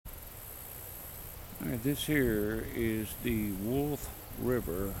Alright, this here is the Wolf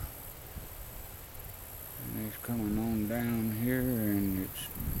River, and it's coming on down here and it's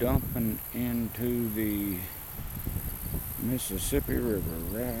dumping into the Mississippi River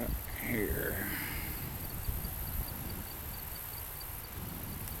right here.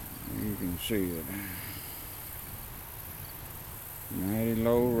 You can see it. Mighty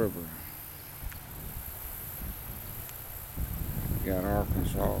low river. Got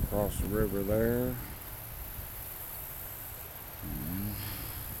Arkansas across the river there. And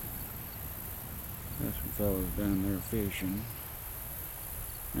there's some fellas down there fishing.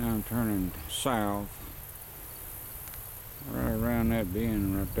 Now I'm turning south. Right around that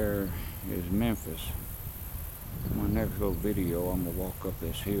bend right there is Memphis. My next little video, I'm gonna walk up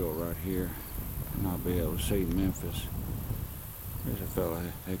this hill right here and I'll be able to see Memphis. There's a fella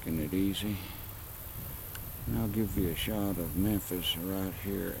taking it easy. And I'll give you a shot of Memphis right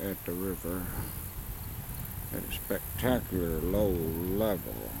here at the river at a spectacular low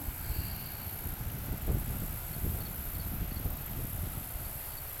level.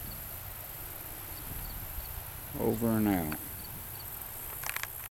 Over and out.